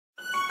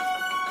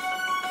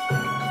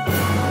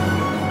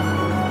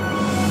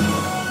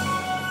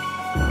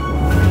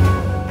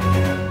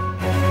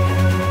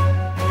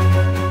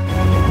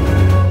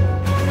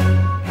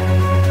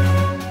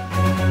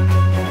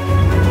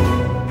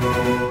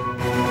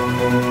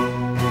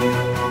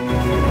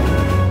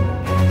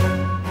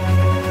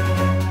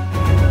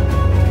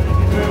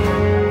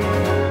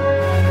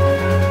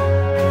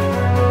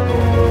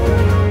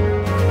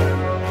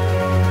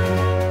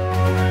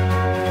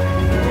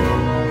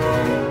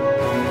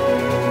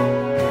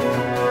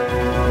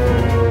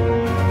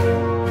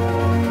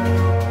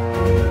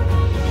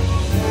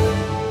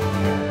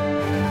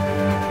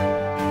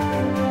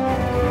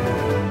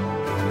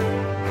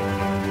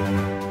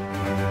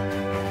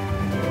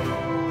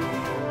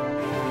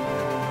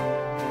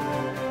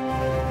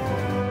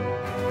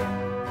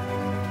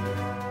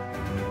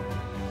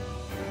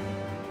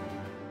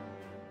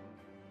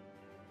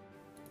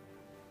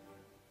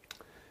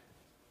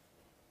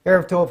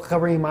Erev Tov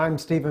Chaverim, I'm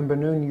Stephen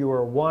Ben-Nun. You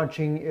are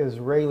watching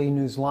Israeli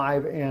News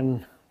Live,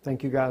 and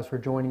thank you guys for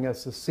joining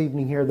us this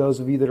evening here, those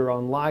of you that are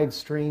on live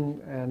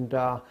stream. And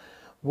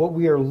what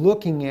we are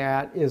looking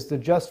at is the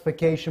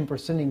justification for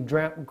sending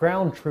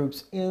ground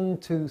troops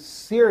into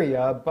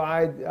Syria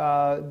by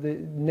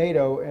the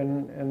NATO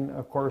and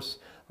of course,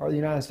 the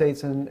United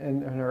States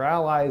and our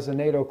allies, the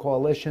NATO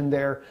coalition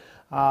there.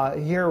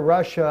 Here,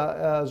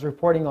 Russia is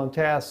reporting on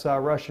TASS,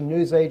 Russian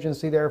news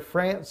agency there.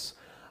 France,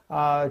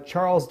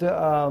 Charles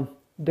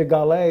de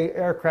Gaulle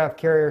aircraft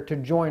carrier to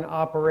join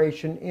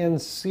operation in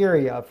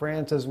Syria.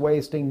 France is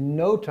wasting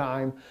no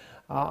time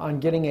on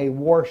getting a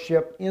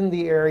warship in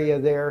the area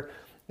there.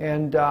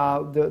 And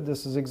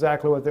this is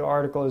exactly what the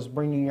article is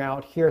bringing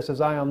out here. It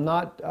says, I am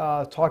not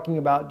talking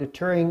about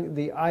deterring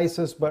the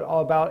ISIS, but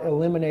about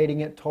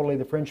eliminating it totally,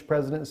 the French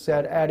president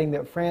said, adding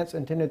that France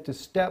intended to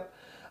step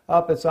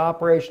up its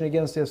operation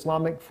against the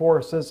Islamic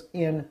forces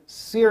in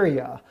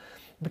Syria.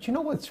 But you know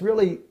what's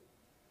really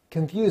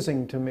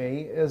confusing to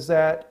me is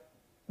that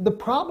the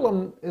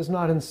problem is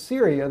not in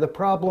Syria, the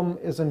problem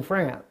is in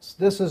France.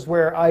 This is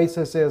where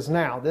ISIS is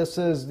now. This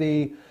is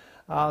the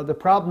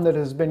problem that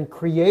has been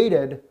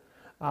created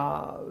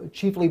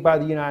chiefly by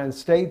the United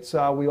States.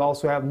 We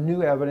also have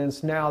new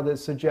evidence now that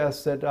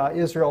suggests that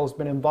Israel has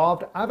been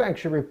involved. I've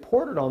actually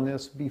reported on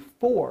this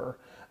before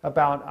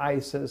about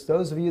ISIS.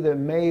 Those of you that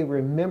may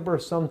remember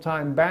some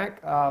time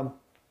back,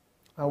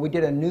 we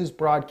did a news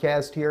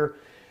broadcast here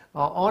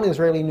on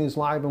Israeli News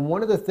Live, and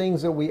one of the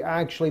things that we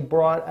actually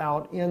brought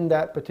out in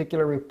that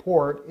particular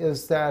report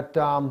is that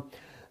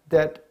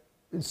that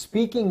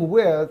speaking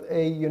with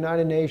a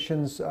United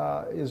Nations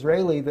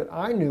Israeli that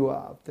I knew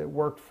of that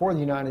worked for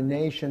the United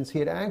Nations, he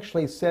had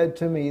actually said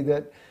to me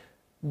that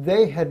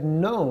they had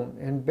known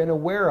and been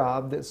aware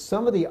of that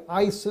some of the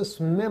ISIS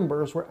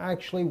members were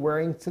actually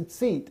wearing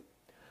tzitzit.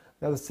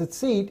 Now, the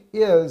tzitzit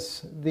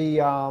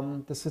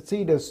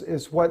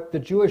is what the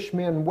Jewish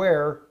men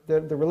wear,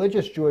 the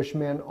religious Jewish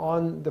men,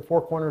 on the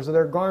four corners of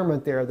their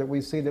garment there that we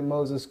see that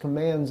Moses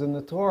commands in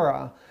the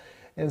Torah.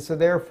 And so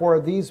therefore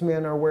these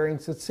men are wearing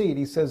tzitzit.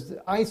 He says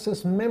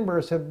ISIS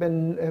members have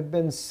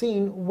been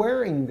seen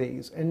wearing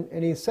these. And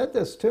he said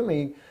this to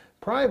me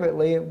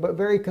privately, but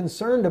very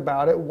concerned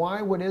about it.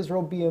 Why would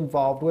Israel be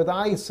involved with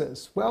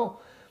ISIS? Well,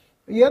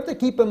 you have to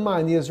keep in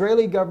mind the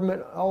Israeli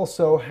government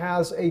also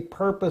has a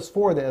purpose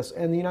for this,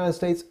 and the United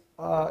States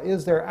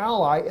is their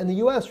ally, and the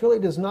U.S. really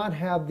does not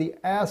have the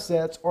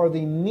assets or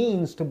the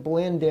means to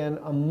blend in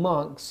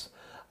amongst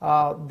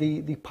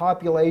the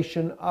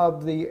population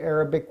of the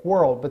Arabic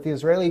world, but the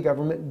Israeli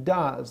government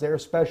does. Their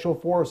special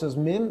forces,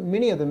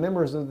 many of the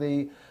members of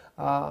the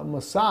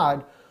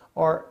Mossad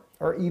are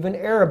even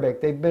Arabic.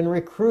 They've been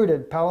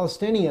recruited,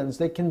 Palestinians.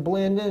 They can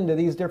blend into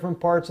these different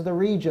parts of the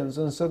regions,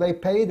 and so they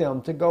pay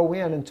them to go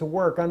in and to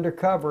work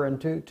undercover and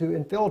to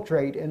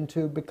infiltrate and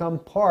to become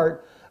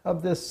part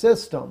of this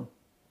system.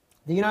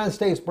 The United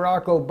States,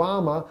 Barack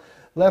Obama,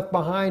 left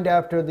behind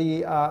after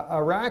the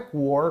Iraq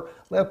War,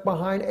 left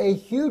behind a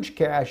huge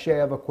cache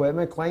of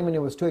equipment, claiming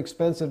it was too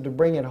expensive to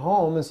bring it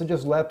home, and so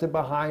just left it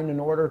behind in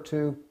order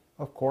to,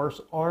 of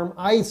course, arm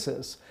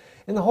ISIS.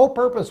 And the whole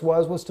purpose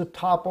was to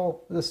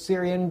topple the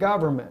Syrian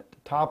government, to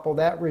topple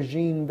that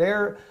regime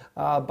there,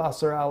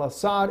 Bashar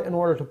al-Assad, in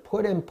order to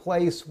put in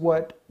place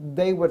what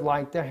they would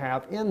like to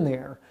have in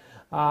there.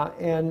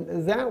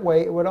 And that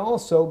way it would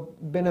also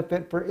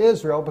benefit for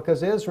Israel,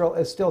 because Israel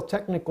is still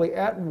technically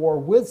at war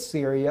with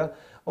Syria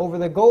over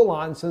the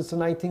Golan since the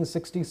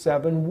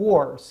 1967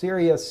 war.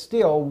 Syria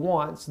still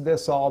wants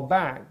this all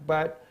back.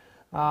 But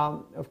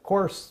of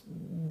course,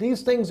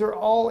 these things are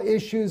all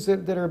issues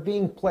that are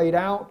being played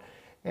out.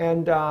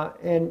 And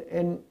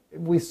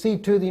we see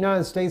too the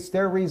United States,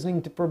 their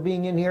reasoning for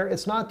being in here,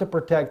 it's not to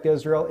protect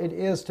Israel, it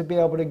is to be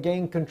able to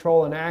gain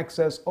control and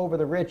access over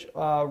the rich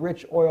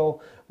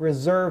oil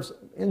reserves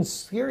in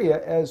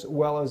Syria as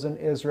well as in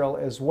Israel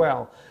as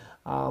well.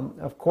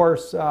 Of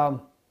course,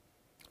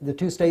 the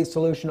two-state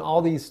solution,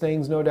 all these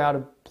things no doubt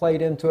have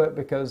played into it,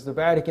 because the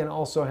Vatican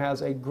also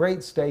has a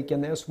great stake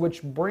in this,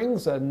 which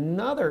brings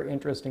another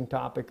interesting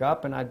topic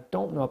up, and I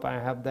don't know if I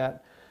have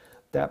that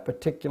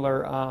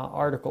particular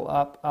article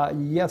up.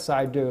 Yes,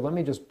 I do. Let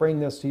me just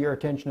bring this to your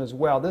attention as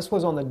well. This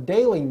was on the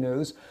Daily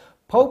News.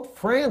 Pope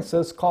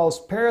Francis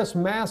calls Paris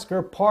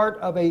massacre part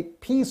of a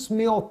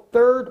piecemeal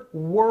Third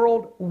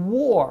World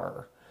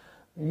War.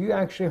 You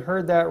actually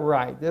heard that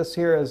right. This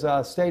here is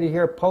stated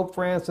here. Pope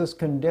Francis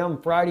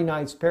condemned Friday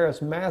night's Paris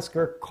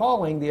massacre,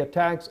 calling the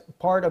attacks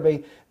part of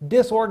a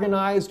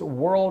disorganized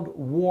World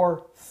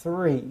War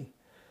III.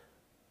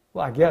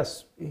 Well, I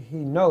guess he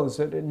knows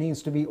that it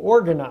needs to be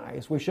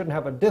organized. We shouldn't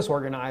have a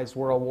disorganized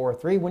World War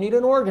III. We need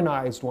an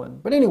organized one.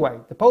 But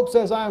anyway, the Pope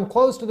says, I am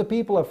close to the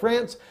people of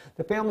France,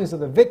 the families of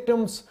the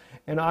victims,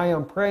 and I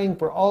am praying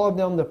for all of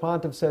them. The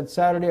Pontiff said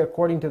Saturday,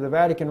 according to the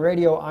Vatican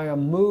radio, I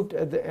am moved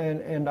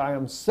and I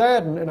am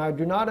saddened, and I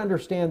do not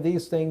understand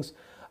these things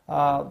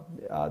hard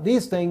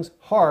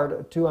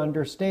to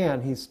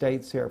understand, he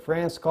states here.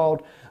 France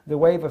called the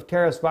wave of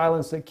terrorist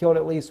violence that killed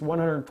at least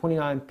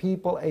 129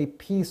 people a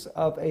piece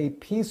of a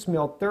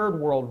piecemeal Third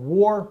World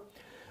War.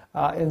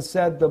 and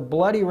said the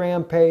bloody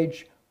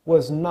rampage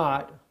was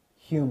not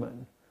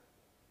human.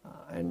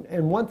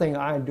 And one thing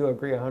I do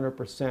agree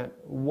 100%,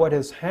 what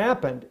has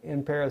happened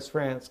in Paris,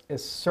 France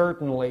is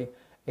certainly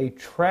a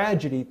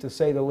tragedy to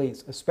say the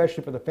least,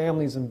 especially for the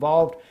families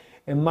involved.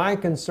 And my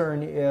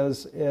concern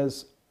is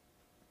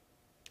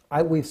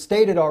we've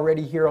stated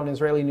already here on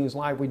Israeli News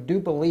Live, we do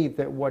believe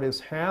that what has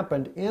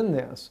happened in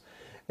this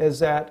is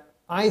that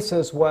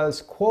ISIS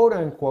was, quote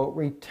unquote,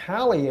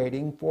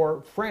 retaliating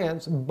for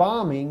France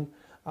bombing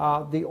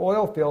the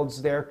oil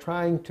fields there,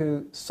 trying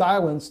to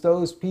silence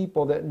those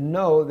people that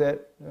know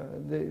that,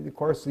 of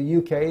course, the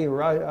UK,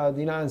 the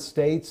United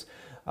States,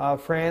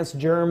 France,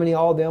 Germany,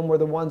 all of them were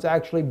the ones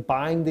actually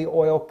buying the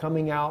oil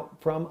coming out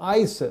from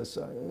ISIS.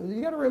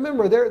 You got to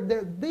remember,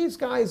 these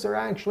guys are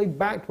actually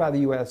backed by the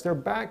U.S. They're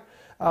backed,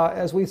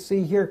 as we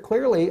see here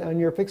clearly, and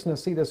you're fixing to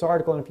see this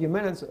article in a few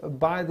minutes,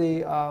 by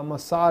the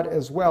Mossad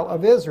as well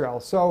of Israel.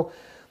 So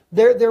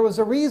there was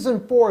a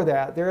reason for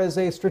that. There is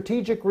a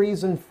strategic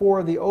reason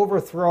for the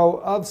overthrow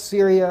of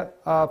Syria,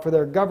 for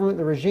their government,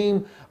 the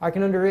regime. I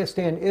can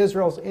understand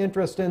Israel's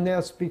interest in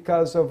this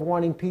because of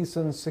wanting peace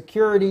and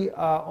security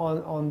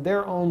on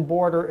their own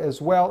border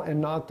as well, and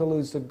not to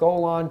lose the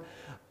Golan.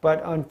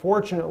 But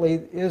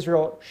unfortunately,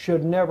 Israel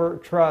should never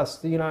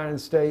trust the United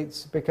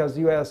States, because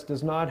the U.S.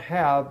 does not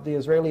have the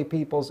Israeli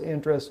people's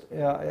interest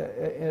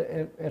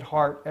at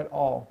heart at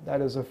all. That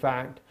is a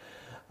fact.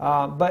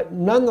 But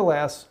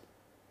nonetheless,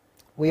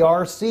 we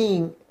are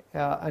seeing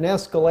an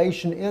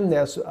escalation in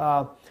this.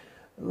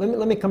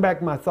 Let me come back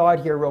to my thought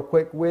here real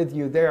quick with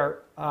you there.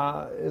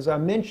 As I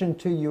mentioned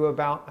to you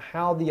about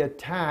how the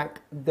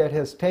attack that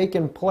has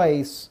taken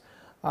place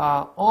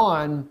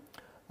on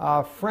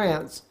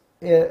France,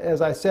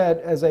 as I said,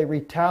 as a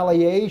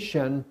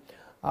retaliation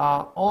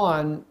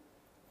on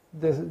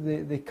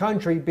the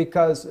country,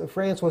 because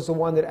France was the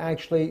one that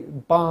actually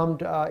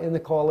bombed in the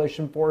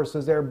coalition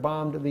forces there,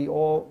 bombed the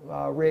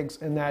oil rigs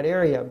in that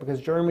area.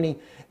 Because Germany,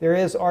 there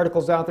is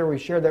articles out there, we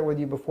shared that with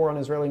you before on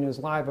Israeli News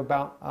Live,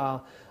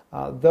 about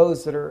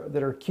those that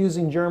are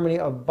accusing Germany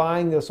of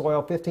buying this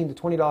oil $15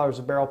 to $20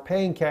 a barrel,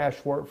 paying cash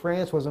for it.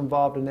 France was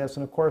involved in this,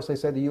 and of course they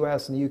said the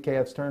U.S. and the UK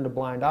have turned a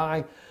blind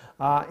eye.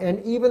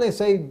 And even they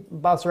say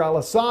Bashar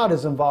al-Assad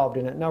is involved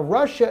in it. Now,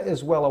 Russia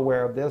is well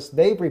aware of this.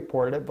 They've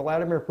reported it.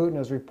 Vladimir Putin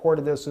has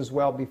reported this as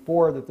well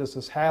before, that this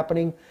is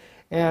happening.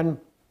 And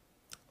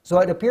so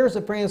it appears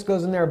that France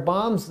goes in there,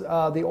 bombs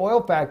the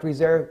oil factories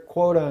there,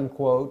 quote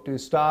unquote, to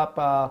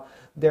stop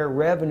their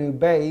revenue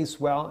base.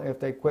 Well, if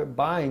they quit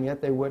buying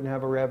it, they wouldn't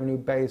have a revenue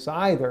base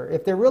either.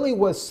 If there really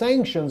was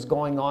sanctions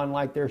going on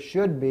like there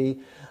should be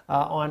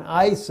on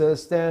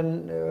ISIS,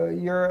 then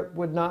Europe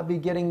would not be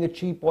getting the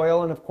cheap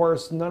oil. And of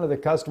course, none of the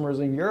customers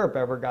in Europe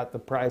ever got the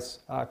price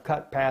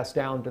cut passed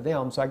down to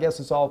them. So I guess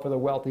it's all for the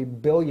wealthy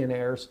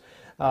billionaires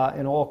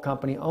and oil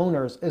company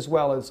owners, as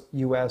well as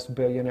U.S.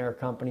 billionaire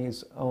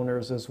companies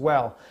owners as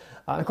well.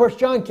 Of course,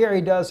 John Kerry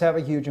does have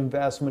a huge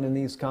investment in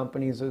these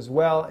companies as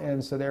well,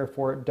 and so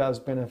therefore it does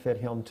benefit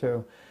him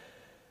too.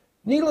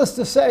 Needless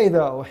to say,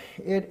 though,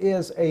 it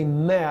is a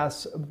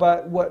mess.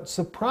 But what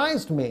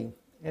surprised me,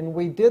 and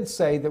we did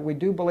say that we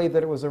do believe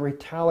that it was a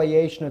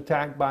retaliation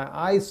attack by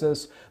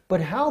ISIS, but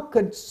how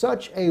could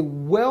such a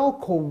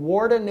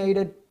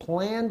well-coordinated,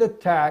 planned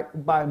attack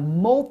by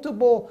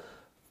multiple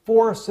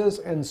forces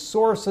and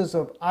sources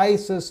of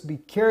ISIS be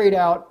carried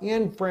out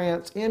in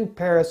France, in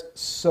Paris,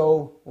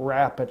 so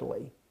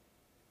rapidly?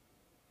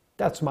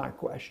 That's my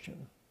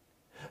question.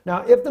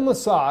 Now, if the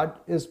Mossad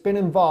has been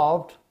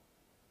involved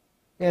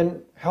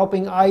in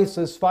helping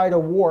ISIS fight a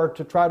war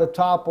to try to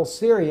topple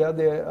Syria,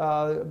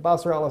 the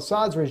Bashar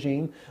al-Assad's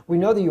regime, we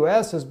know the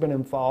U.S. has been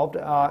involved,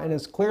 and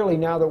it's clearly,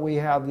 now that we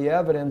have the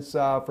evidence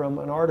from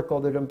an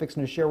article that I'm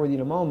fixing to share with you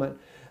in a moment,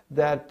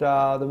 that the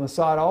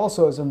Mossad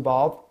also is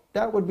involved.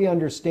 That would be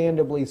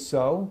understandably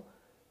so.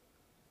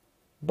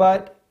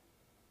 But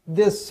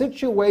this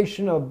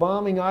situation of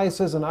bombing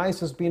ISIS and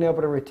ISIS being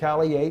able to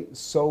retaliate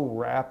so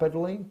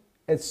rapidly,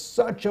 it's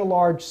such a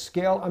large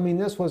scale. I mean,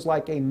 this was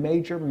like a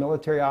major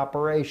military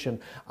operation.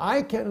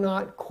 I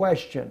cannot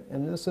question,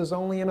 and this is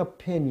only an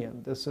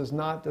opinion. This is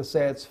not to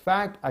say it's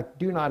fact. I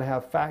do not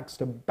have facts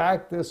to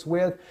back this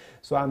with,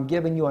 so I'm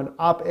giving you an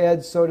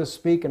op-ed, so to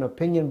speak, an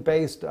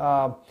opinion-based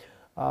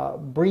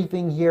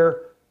briefing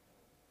here.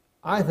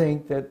 I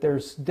think that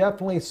there's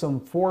definitely some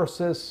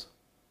forces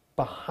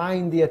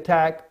behind the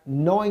attack,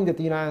 knowing that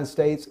the United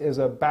States is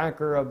a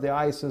backer of the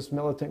ISIS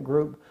militant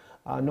group,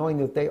 knowing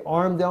that they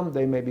armed them.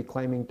 They may be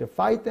claiming to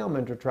fight them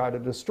and to try to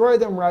destroy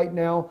them right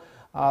now,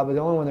 but the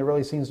only one that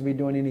really seems to be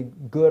doing any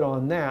good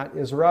on that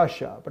is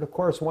Russia. But of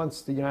course,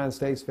 once the United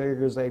States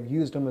figures they've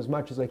used them as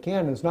much as they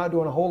can and it's not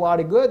doing a whole lot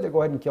of good, they'll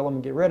go ahead and kill them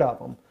and get rid of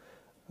them.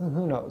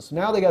 Who knows?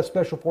 Now they got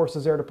special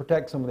forces there to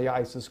protect some of the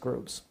ISIS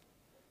groups.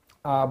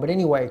 But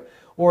anyway,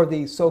 or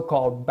the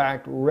so-called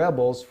backed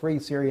rebels, Free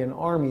Syrian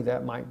Army,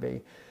 that might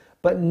be.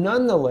 But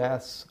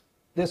nonetheless,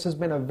 this has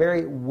been a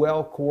very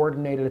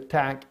well-coordinated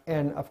attack.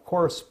 And of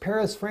course,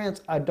 Paris,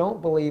 France, I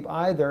don't believe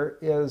either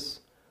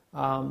is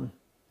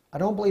I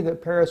don't believe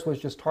that Paris was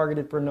just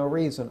targeted for no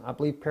reason. I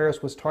believe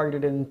Paris was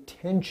targeted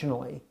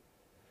intentionally.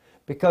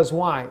 Because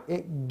why?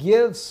 It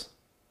gives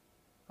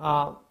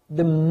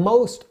the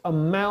most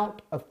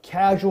amount of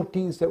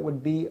casualties that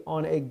would be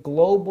on a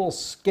global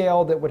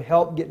scale that would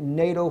help get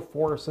NATO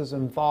forces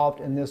involved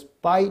in this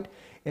fight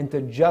and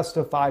to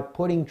justify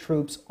putting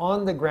troops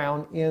on the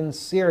ground in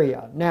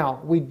Syria.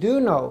 Now, we do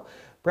know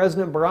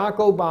President Barack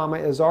Obama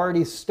has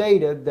already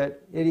stated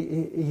that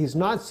he's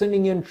not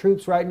sending in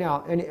troops right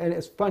now. And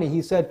it's funny,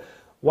 he said,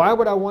 why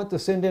would I want to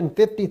send in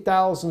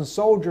 50,000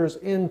 soldiers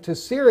into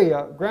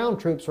Syria,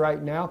 ground troops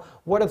right now?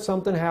 What if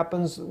something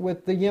happens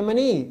with the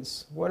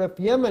Yemenis? What if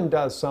Yemen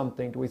does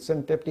something? Do we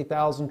send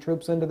 50,000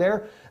 troops into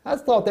there? I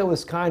thought that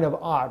was kind of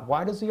odd.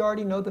 Why does he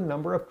already know the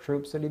number of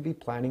troops that he'd be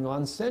planning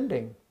on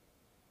sending?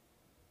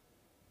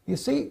 You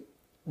see,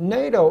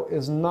 NATO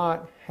is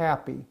not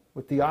happy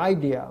with the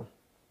idea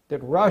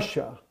that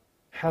Russia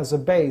has a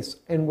base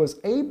and was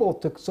able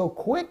to so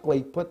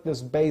quickly put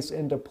this base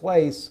into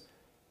place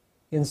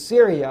in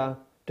Syria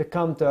to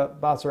come to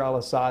Bashar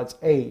al-Assad's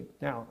aid.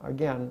 Now,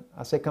 again,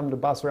 I say come to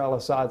Bashar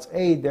al-Assad's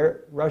aid.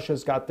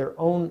 Russia's got their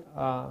own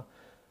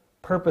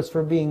purpose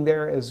for being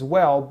there as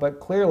well, but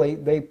clearly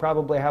they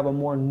probably have a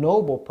more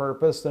noble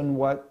purpose than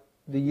what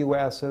the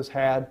U.S. has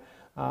had.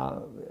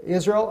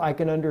 Israel, I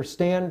can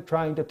understand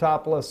trying to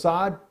topple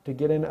Assad to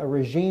get in a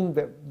regime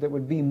that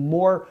would be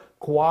more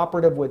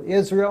cooperative with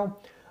Israel,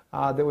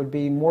 that would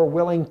be more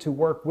willing to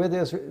work with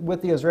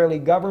the Israeli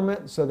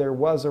government, so there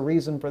was a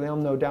reason for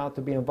them, no doubt,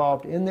 to be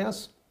involved in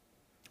this.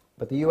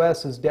 But the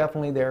U.S. is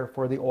definitely there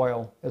for the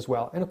oil as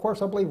well. And of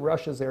course, I believe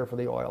Russia's there for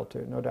the oil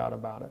too, no doubt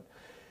about it.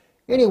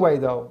 Anyway,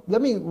 though,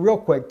 let me real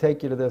quick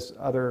take you to this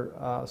other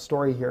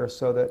story here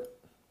so that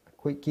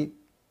we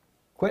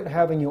quit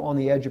having you on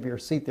the edge of your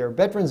seat there.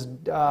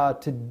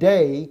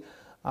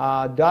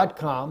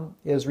 VeteransToday.com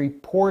is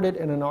reported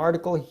in an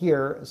article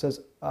here. It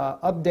says,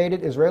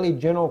 updated Israeli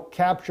general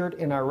captured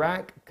in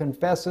Iraq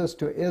confesses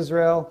to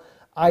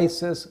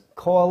Israel-ISIS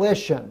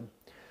coalition.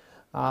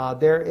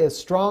 There is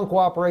strong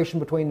cooperation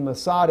between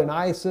Mossad and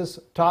ISIS,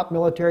 top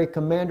military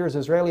commanders,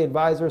 Israeli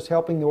advisors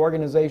helping the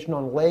organization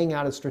on laying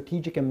out its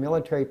strategic and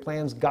military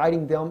plans,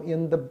 guiding them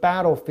in the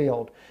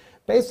battlefield.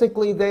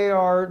 Basically, they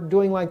are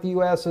doing like the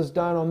U.S. has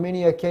done on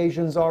many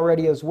occasions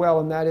already as well,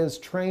 and that is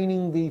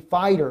training the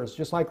fighters,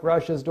 just like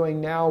Russia is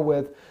doing now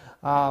with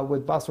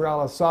Bashar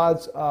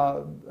al-Assad's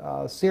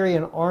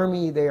Syrian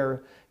army. They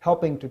are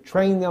helping to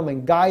train them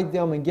and guide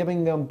them and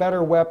giving them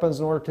better weapons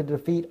in order to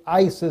defeat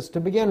ISIS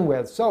to begin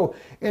with. So,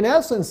 in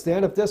essence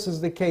then, if this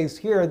is the case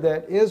here,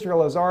 that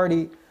Israel is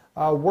already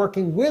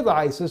working with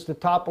ISIS to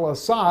topple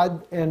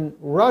Assad, and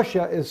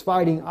Russia is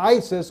fighting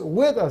ISIS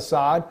with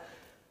Assad,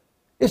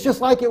 it's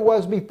just like it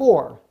was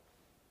before.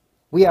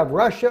 We have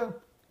Russia,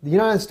 the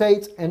United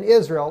States, and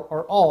Israel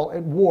are all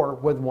at war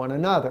with one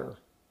another.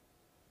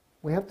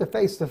 We have to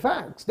face the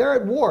facts. They're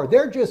at war.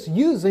 They're just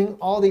using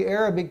all the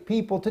Arabic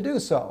people to do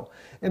so.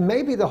 And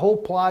maybe the whole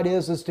plot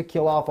is to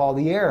kill off all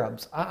the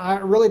Arabs. I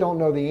really don't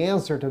know the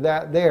answer to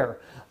that there.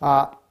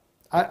 I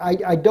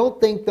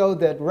don't think, though,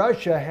 that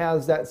Russia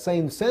has that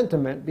same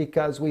sentiment,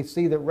 because we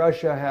see that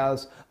Russia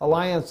has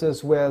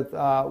alliances with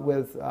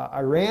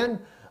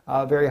Iran,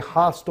 a very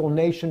hostile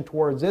nation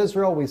towards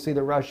Israel. We see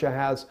that Russia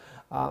has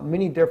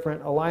many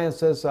different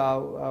alliances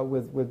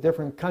with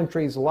different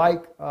countries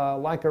like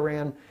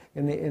Iran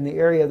in the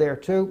area there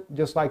too,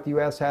 just like the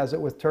U.S. has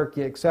it with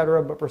Turkey,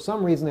 etc. But for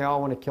some reason, they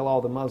all want to kill all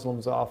the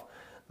Muslims off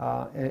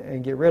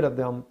and get rid of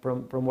them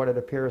from what it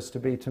appears to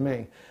be to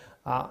me.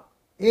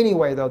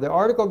 Anyway, though, the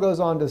article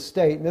goes on to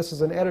state, and this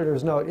is an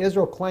editor's note,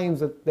 Israel claims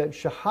that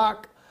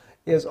Shahak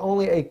is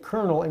only a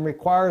colonel and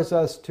requires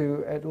us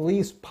to at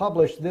least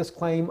publish this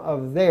claim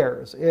of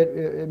theirs.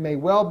 It may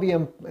well be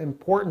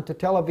important to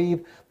Tel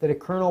Aviv that a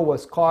colonel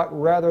was caught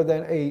rather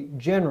than a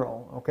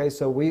general. Okay,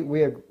 so we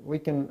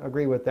can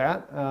agree with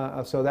that.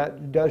 So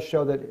that does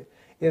show that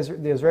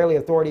the Israeli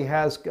authority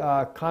has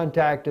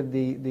contacted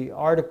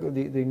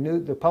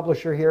the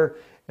publisher here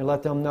and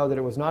let them know that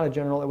it was not a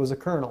general, it was a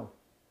colonel.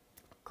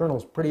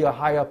 Colonel's pretty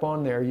high up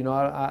on there. You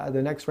know,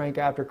 the next rank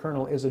after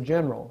colonel is a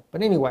general.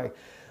 But anyway,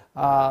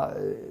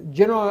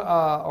 General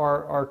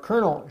or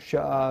Colonel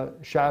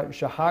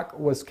Shahak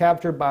was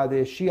captured by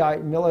the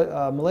Shiite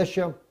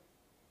militia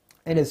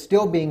and is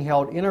still being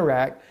held in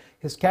Iraq.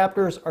 His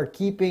captors are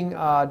keeping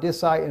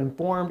DISI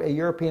informed, a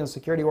European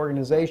security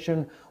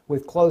organization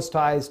with close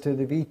ties to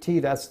the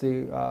VT, that's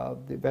the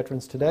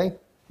Veterans Today.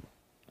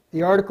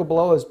 The article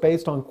below is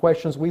based on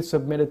questions we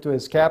submitted to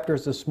his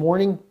captors this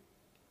morning.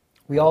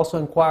 We also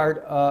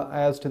inquired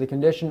as to the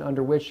condition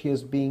under which he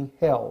is being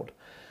held.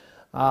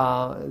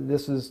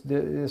 This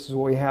is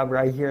what we have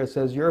right here. It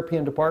says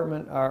European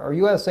Department, or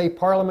USA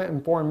Parliament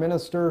and Foreign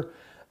Minister,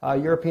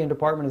 European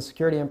Department of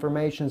Security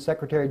Information,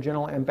 Secretary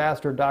General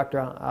Ambassador Dr.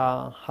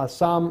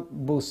 Hassam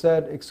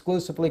Boussaid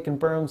exclusively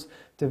confirms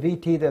to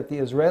VT that the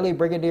Israeli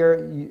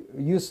Brigadier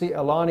Yussi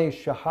Alani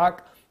Shahak,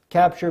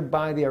 captured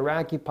by the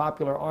Iraqi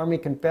Popular Army,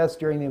 confessed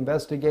during the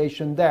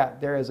investigation that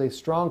there is a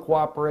strong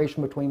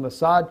cooperation between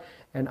Mossad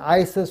and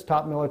ISIS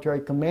top military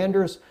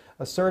commanders.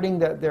 asserting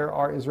that there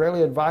are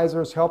Israeli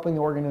advisors helping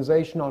the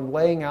organization on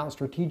laying out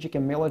strategic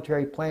and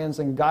military plans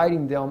and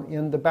guiding them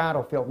in the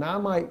battlefield. Now,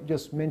 I might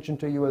just mention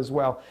to you as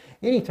well,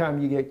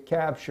 anytime you get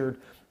captured,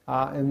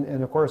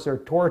 and of course they're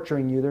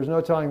torturing you, there's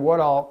no telling what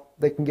all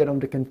they can get them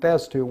to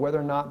confess to. Whether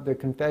or not the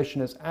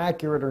confession is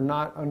accurate or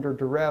not under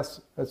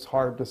duress, it's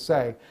hard to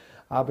say.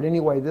 But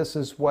anyway, this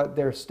is what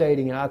they're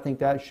stating, and I think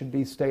that should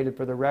be stated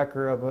for the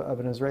record of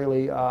an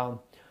Israeli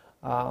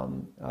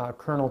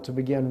colonel to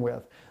begin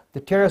with. The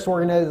terrorist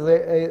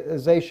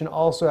organization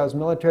also has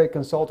military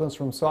consultants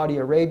from Saudi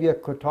Arabia,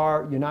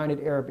 Qatar,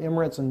 United Arab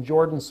Emirates, and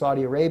Jordan.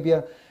 Saudi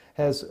Arabia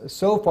has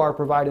so far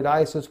provided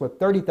ISIS with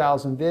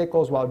 30,000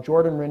 vehicles, while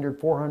Jordan rendered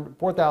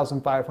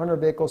 4,500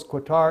 vehicles.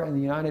 Qatar and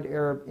the United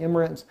Arab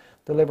Emirates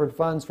delivered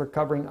funds for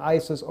covering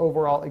ISIS'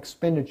 overall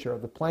expenditure.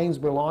 The planes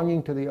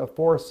belonging to the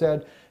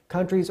aforesaid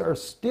countries are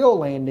still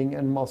landing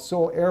in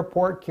Mosul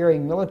airport,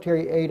 carrying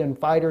military aid and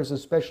fighters,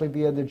 especially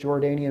via the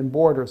Jordanian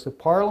borders. The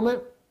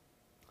parliament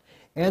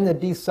and the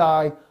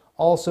DSI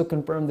also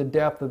confirmed the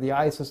death of the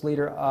ISIS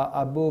leader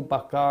Abu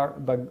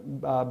Bakr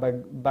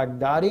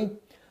Baghdadi,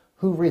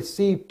 who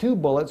received 2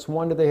 bullets,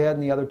 one to the head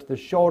and the other to the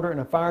shoulder. In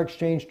a fire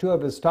exchange, 2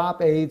 of his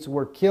top aides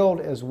were killed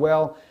as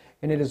well,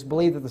 and it is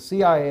believed that the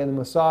CIA and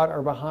the Mossad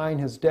are behind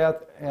his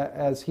death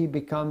as he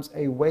becomes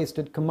a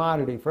wasted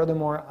commodity.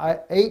 Furthermore,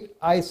 8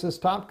 ISIS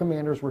top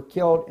commanders were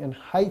killed in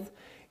Haith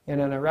in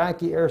an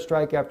Iraqi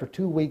airstrike after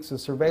 2 weeks of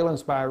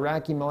surveillance by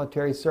Iraqi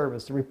military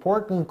service. The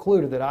report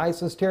concluded that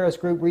ISIS terrorist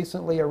group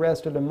recently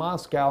arrested in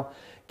Moscow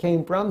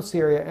came from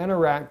Syria and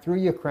Iraq through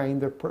Ukraine.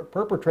 The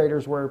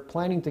perpetrators were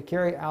planning to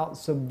carry out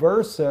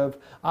subversive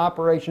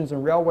operations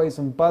in railways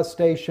and bus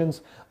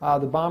stations. The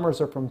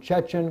bombers are from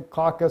Chechen,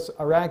 Caucasus,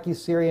 Iraqi,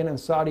 Syrian, and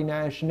Saudi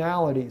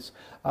nationalities.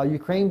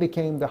 Ukraine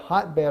became the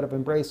hotbed of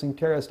embracing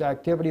terrorist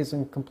activities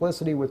in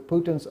complicity with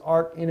Putin's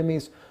arch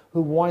enemies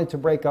who wanted to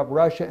break up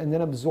Russia and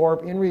then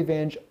absorb in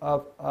revenge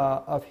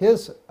of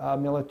his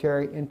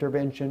military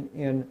intervention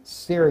in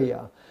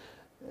Syria.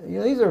 You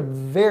know, these are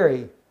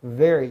very,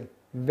 very,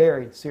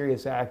 very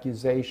serious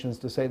accusations,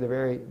 to say the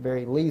very,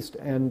 very least.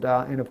 And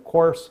of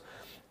course,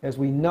 as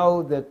we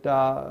know that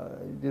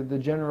the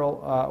general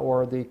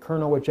or the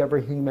colonel, whichever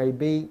he may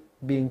be,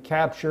 being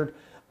captured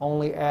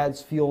only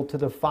adds fuel to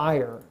the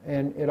fire.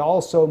 And it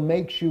also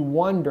makes you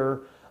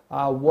wonder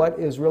what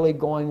is really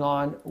going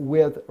on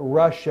with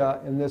Russia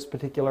in this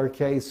particular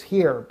case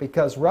here,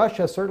 because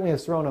Russia certainly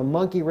has thrown a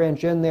monkey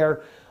wrench in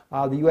there.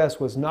 The U.S.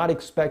 was not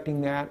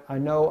expecting that. I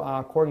know,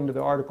 according to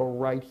the article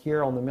right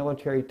here on the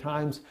Military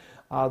Times,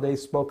 they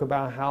spoke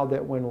about how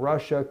that when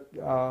Russia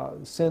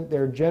sent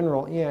their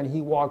general in,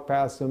 he walked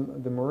past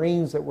the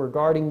Marines that were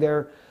guarding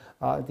there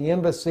at the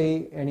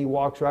embassy, and he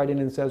walks right in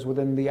and says,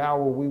 within the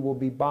hour we will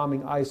be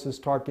bombing ISIS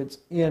targets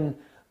in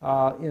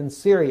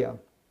Syria.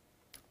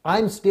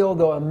 I'm still,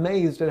 though,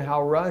 amazed at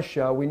how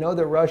Russia, we know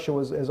that Russia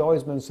has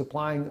always been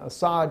supplying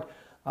Assad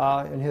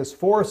and his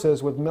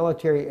forces with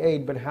military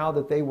aid, but how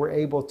that they were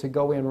able to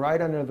go in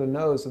right under the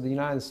nose of the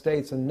United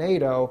States and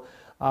NATO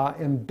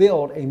and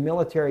build a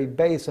military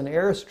base and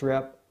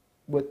airstrip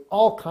with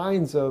all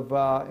kinds of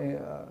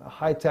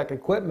high-tech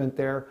equipment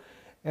there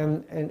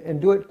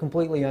and do it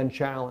completely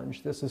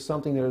unchallenged. This is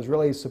something that has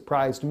really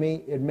surprised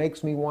me. It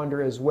makes me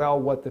wonder as well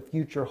what the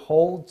future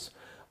holds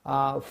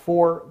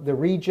for the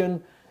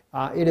region.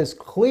 It is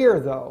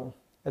clear, though,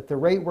 at the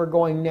rate we're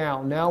going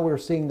now we're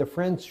seeing the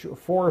French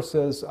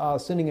forces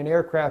sending an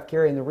aircraft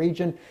carrier in the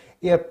region.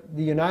 If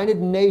the United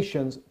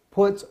Nations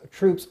puts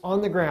troops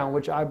on the ground,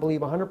 which I believe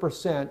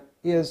 100%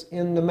 is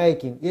in the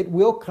making, it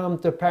will come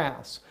to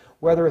pass.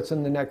 Whether it's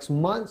in the next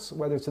months,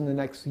 whether it's in the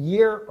next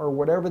year, or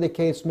whatever the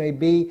case may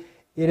be,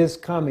 it is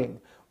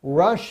coming.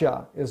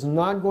 Russia is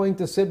not going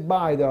to sit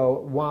by, though,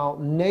 while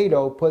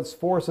NATO puts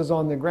forces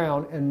on the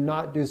ground and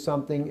not do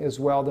something as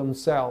well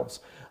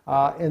themselves.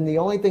 And the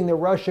only thing that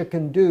Russia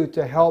can do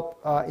to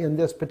help in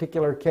this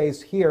particular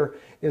case here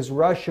is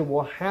Russia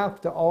will have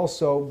to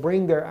also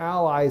bring their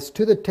allies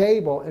to the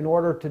table in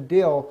order to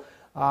deal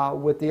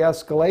with the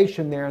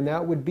escalation there, and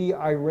that would be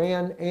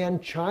Iran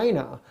and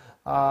China,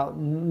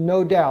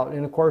 no doubt.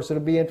 And of course,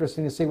 it'll be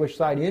interesting to see which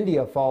side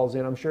India falls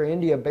in. I'm sure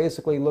India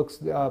basically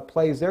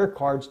plays their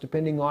cards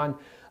depending on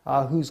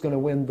who's going to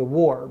win the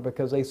war,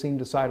 because they seem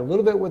to side a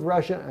little bit with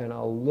Russia and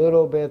a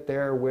little bit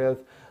there with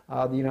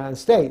the United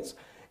States.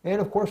 And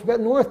of course, we've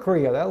got North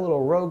Korea, that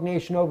little rogue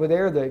nation over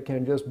there that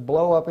can just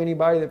blow up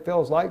anybody that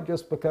feels like,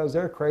 just because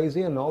they're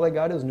crazy and all they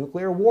got is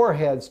nuclear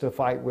warheads to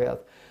fight with.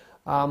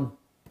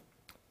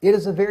 It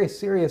is a very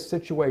serious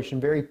situation,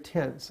 very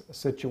tense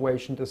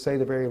situation, to say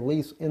the very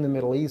least, in the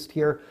Middle East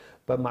here.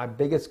 But my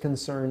biggest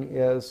concern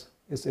is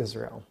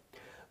Israel.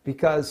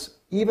 Because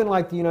even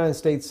like the United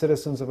States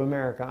citizens of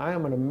America, I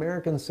am an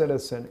American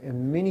citizen,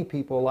 and many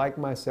people like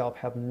myself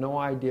have no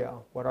idea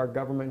what our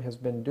government has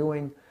been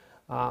doing.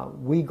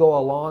 We go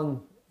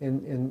along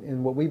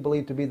in what we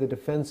believe to be the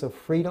defense of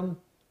freedom,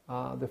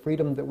 the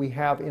freedom that we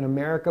have in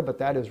America, but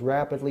that is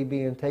rapidly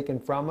being taken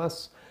from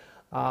us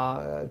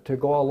to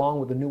go along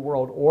with the New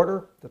World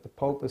Order that the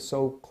Pope is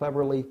so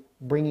cleverly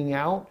bringing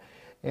out.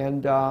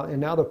 And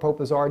now the Pope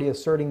is already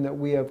asserting that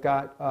we have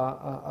got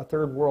a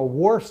third world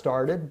war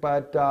started,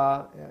 but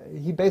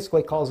he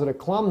basically calls it a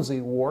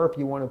clumsy war, if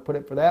you want to put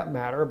it for that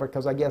matter,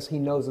 because I guess he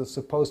knows it's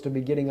supposed to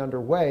be getting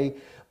underway,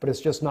 but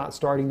it's just not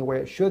starting the way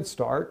it should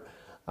start.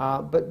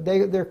 But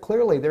they're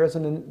clearly, there's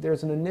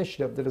an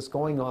initiative that is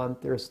going on.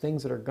 There's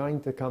things that are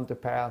going to come to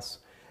pass,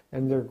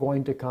 and they're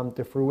going to come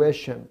to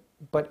fruition.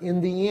 But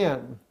in the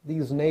end,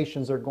 these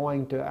nations are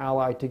going to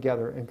ally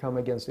together and come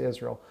against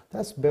Israel.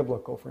 That's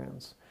biblical,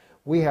 friends.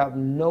 We have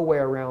no way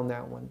around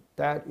that one.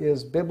 That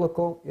is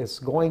biblical. It's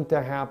going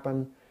to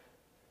happen.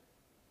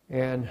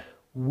 And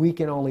we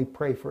can only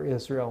pray for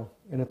Israel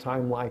in a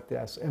time like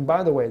this. And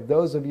by the way,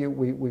 those of you,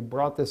 we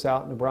brought this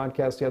out in the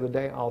broadcast the other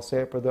day. I'll say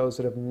it for those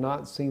that have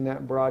not seen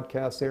that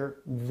broadcast there.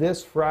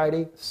 This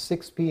Friday,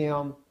 6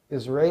 p.m.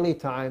 Israeli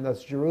time,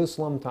 that's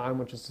Jerusalem time,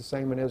 which is the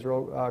same in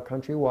Israel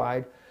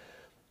countrywide,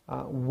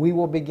 we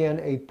will begin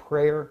a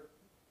prayer,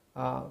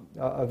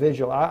 a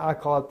vigil. I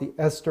call it the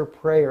Esther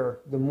prayer,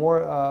 the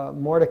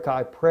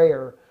Mordecai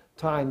prayer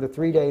time, the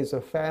 3 days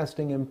of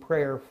fasting and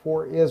prayer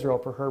for Israel,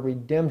 for her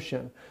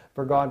redemption,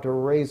 for God to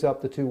raise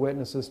up the two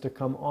witnesses to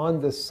come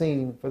on the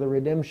scene for the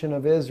redemption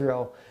of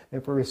Israel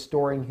and for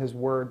restoring His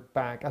word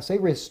back. I say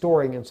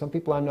restoring, and some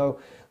people I know,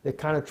 it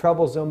kind of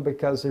troubles them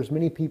because there's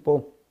many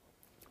people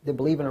that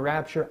believe in a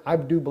rapture. I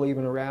do believe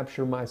in a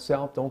rapture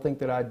myself. Don't think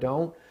that I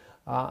don't.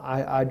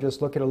 I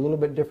just look at a little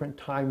bit different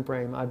time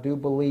frame. I do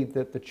believe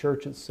that the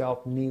church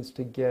itself needs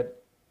to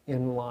get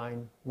in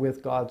line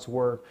with God's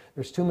word.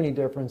 There's too many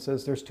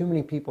differences. There's too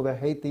many people that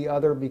hate the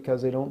other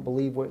because they don't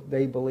believe what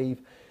they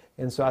believe.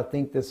 And so I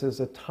think this is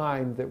a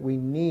time that we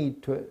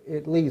need to,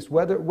 at least,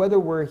 whether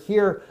we're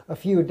here a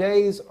few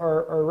days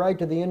or right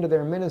to the end of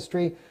their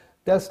ministry,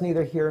 that's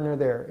neither here nor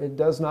there. It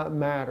does not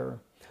matter.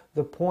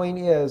 The point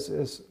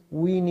is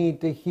we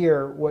need to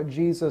hear what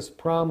Jesus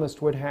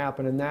promised would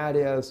happen, and that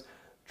is,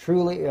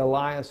 truly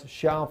Elias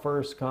shall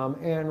first come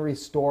and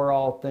restore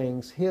all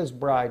things. His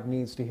bride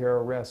needs to hear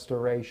a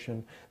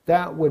restoration.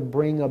 That would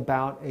bring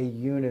about a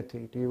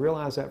unity. Do you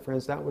realize that,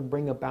 friends? That would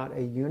bring about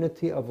a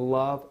unity of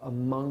love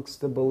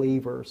amongst the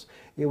believers.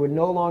 It would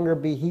no longer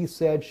be he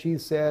said, she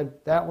said,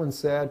 that one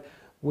said.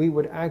 We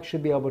would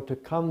actually be able to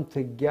come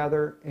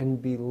together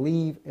and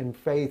believe in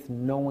faith,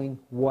 knowing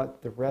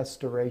what the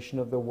restoration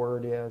of the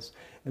word is.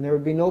 And there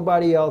would be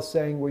nobody else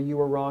saying, well, you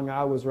were wrong,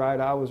 I was right,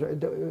 I was right.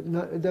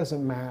 It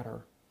doesn't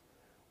matter.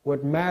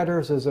 What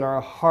matters is that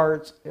our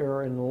hearts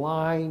are in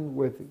line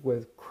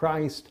with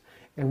Christ,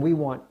 and we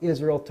want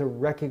Israel to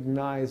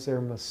recognize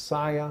their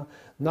Messiah.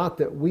 Not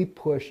that we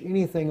push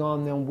anything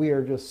on them. We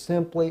are just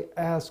simply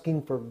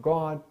asking for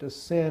God to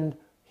send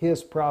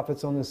His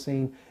prophets on the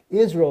scene.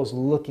 Israel's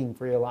looking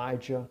for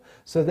Elijah,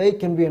 so they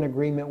can be in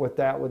agreement with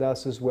that with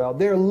us as well.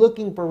 They're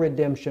looking for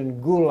redemption.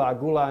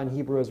 Gula in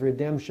Hebrew is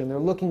redemption. They're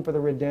looking for the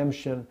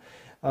redemption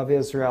of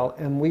Israel,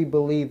 and we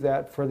believe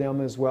that for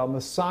them as well.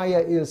 Messiah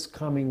is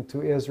coming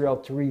to Israel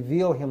to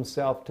reveal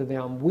Himself to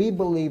them. We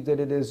believe that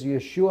it is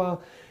Yeshua,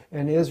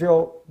 and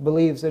Israel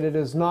believes that it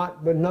is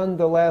not, but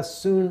nonetheless,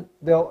 soon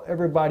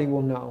everybody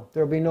will know.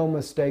 There'll be no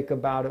mistake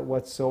about it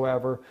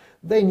whatsoever.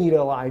 They need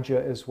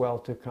Elijah as well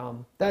to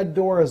come. That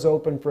door is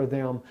open for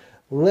them.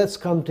 Let's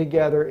come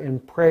together in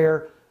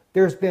prayer.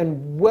 There's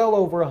been well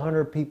over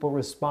 100 people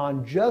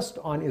respond just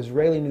on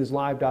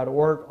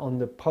IsraeliNewsLive.org on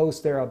the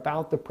post there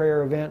about the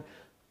prayer event.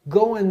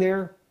 Go in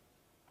there.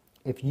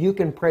 If you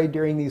can pray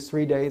during these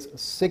 3 days,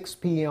 6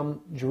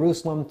 p.m.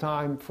 Jerusalem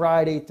time,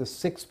 Friday to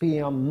 6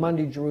 p.m.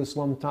 Monday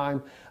Jerusalem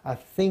time. I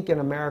think in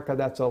America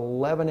that's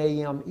 11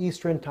 a.m.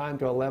 Eastern time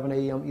to 11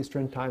 a.m.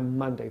 Eastern time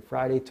Monday,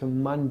 Friday to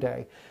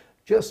Monday.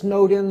 Just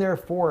note in there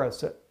for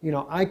us.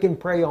 I can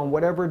pray on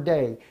whatever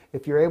day.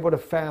 If you're able to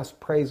fast,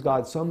 praise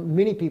God.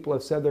 Many people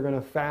have said they're going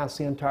to fast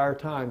the entire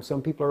time.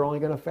 Some people are only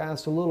going to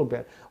fast a little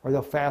bit, or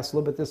they'll fast a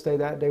little bit this day,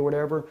 that day,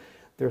 whatever.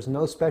 There's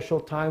no special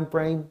time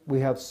frame. We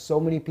have so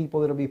many people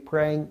that will be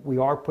praying. We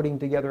are putting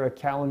together a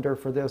calendar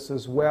for this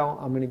as well.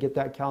 I'm going to get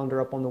that calendar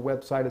up on the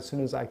website as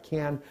soon as I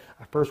can.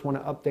 I first want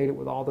to update it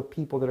with all the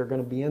people that are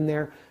going to be in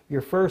there.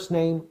 Your first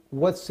name,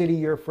 what city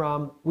you're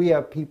from. We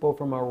have people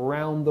from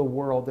around the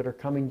world that are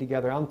coming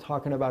together. I'm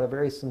talking about a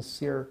very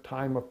sincere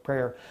time of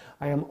prayer.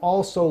 I am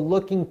also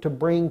looking to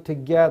bring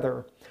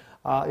together,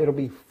 it'll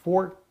be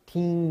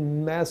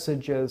 14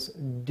 messages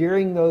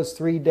during those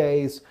 3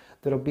 days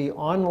that'll be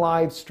on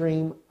live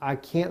stream. I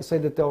can't say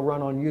that they'll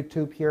run on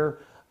YouTube here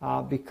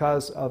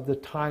because of the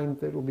time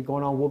that will be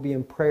going on. We'll be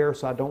in prayer,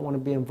 so I don't want to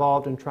be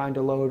involved in trying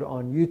to load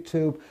on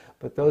YouTube.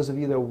 But those of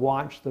you that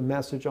watch the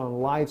message on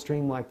live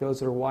stream, like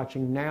those that are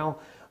watching now,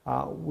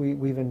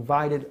 we've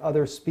invited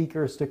other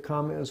speakers to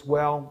come as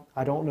well.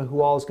 I don't know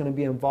who all is going to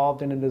be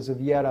involved in it as of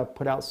yet. I've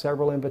put out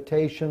several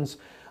invitations.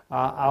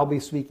 I'll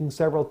be speaking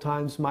several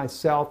times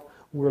myself.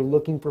 We're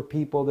looking for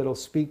people that'll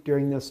speak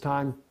during this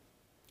time.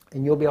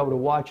 and you'll be able to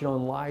watch it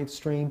on live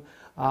stream.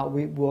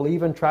 We will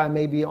even try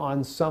maybe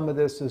on some of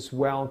this as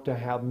well to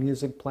have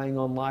music playing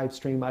on live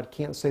stream. I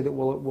can't say that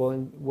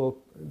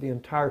the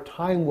entire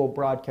time we'll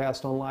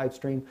broadcast on live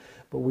stream,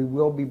 but we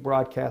will be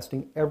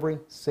broadcasting every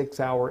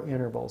 6-hour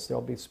intervals.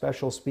 There'll be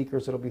special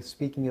speakers that will be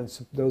speaking,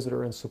 and those that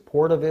are in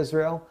support of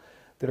Israel,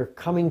 that are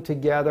coming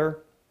together.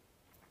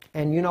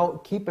 And you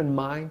know, keep in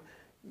mind,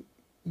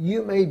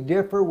 you may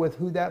differ with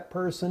who that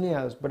person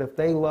is, but if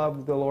they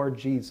love the Lord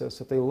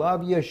Jesus, if they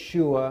love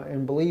Yeshua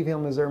and believe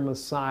Him as their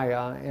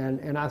Messiah,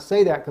 and I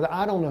say that because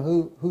I don't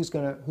know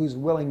who's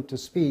willing to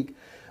speak,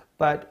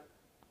 but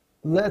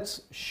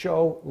let's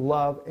show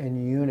love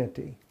and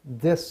unity.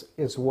 This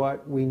is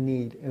what we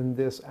need in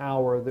this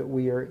hour that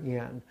we are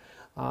in.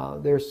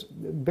 There's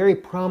very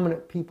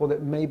prominent people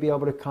that may be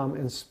able to come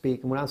and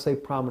speak. And when I say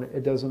prominent,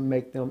 it doesn't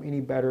make them any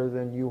better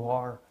than you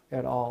are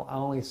at all. I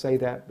only say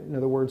that, in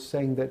other words,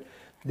 saying that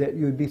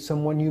you would be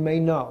someone you may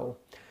know,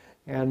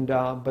 and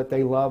but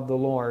they love the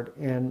Lord.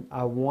 And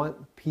I want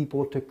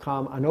people to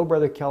come. I know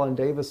Brother Kellen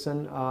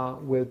Davison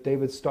with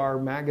David Starr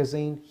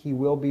Magazine. He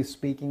will be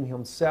speaking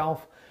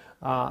himself.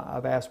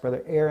 I've asked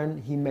Brother Aaron.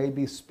 He may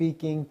be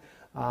speaking.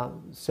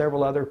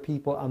 Several other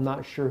people. I'm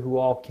not sure who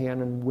all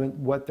can and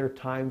what their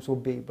times will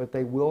be, but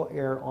they will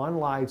air on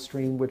live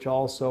stream, which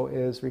also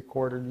is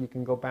recorded. You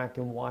can go back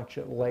and watch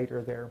it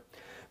later there.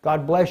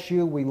 God bless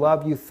you. We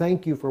love you.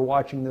 Thank you for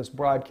watching this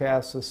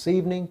broadcast this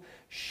evening.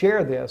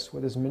 Share this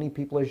with as many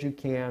people as you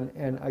can.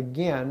 And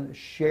again,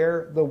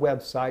 share the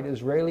website,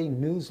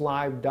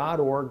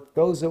 IsraeliNewsLive.org.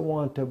 Those that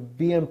want to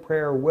be in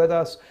prayer with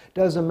us,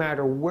 doesn't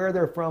matter where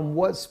they're from,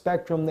 what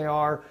spectrum they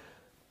are.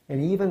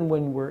 And even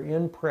when we're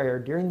in prayer,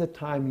 during the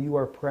time you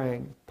are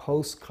praying,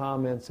 post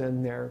comments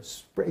in there.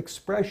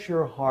 Express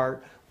your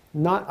heart.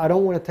 I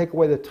don't want to take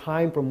away the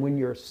time from when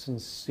you're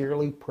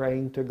sincerely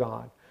praying to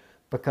God,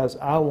 because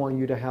I want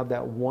you to have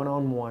that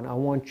one-on-one. I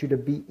want you to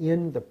be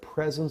in the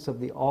presence of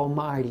the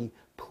Almighty,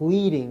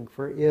 pleading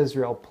for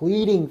Israel,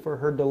 pleading for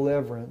her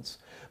deliverance.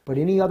 But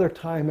any other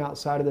time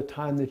outside of the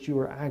time that you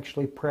are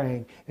actually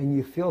praying and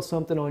you feel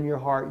something on your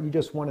heart, you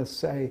just want to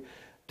say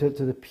to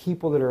the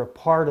people that are a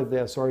part of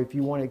this, or if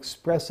you want to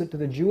express it to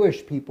the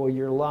Jewish people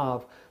you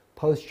love,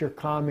 post your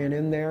comment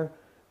in there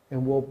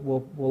and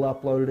we'll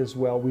upload it as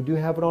well. We do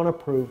have it on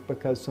approved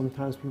because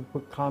sometimes people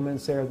put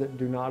comments there that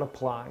do not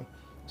apply.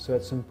 So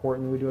it's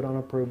important that we do it on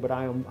approved, but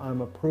I'm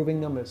approving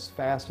them as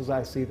fast as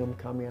I see them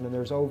come in. And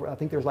I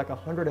think there's like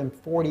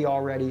 140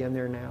 already in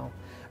there now.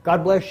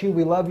 God bless you.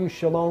 We love you.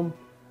 Shalom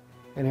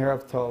and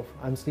Erev Tov.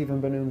 I'm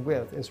Stephen Ben-Nun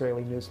with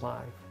Israeli News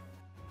Live.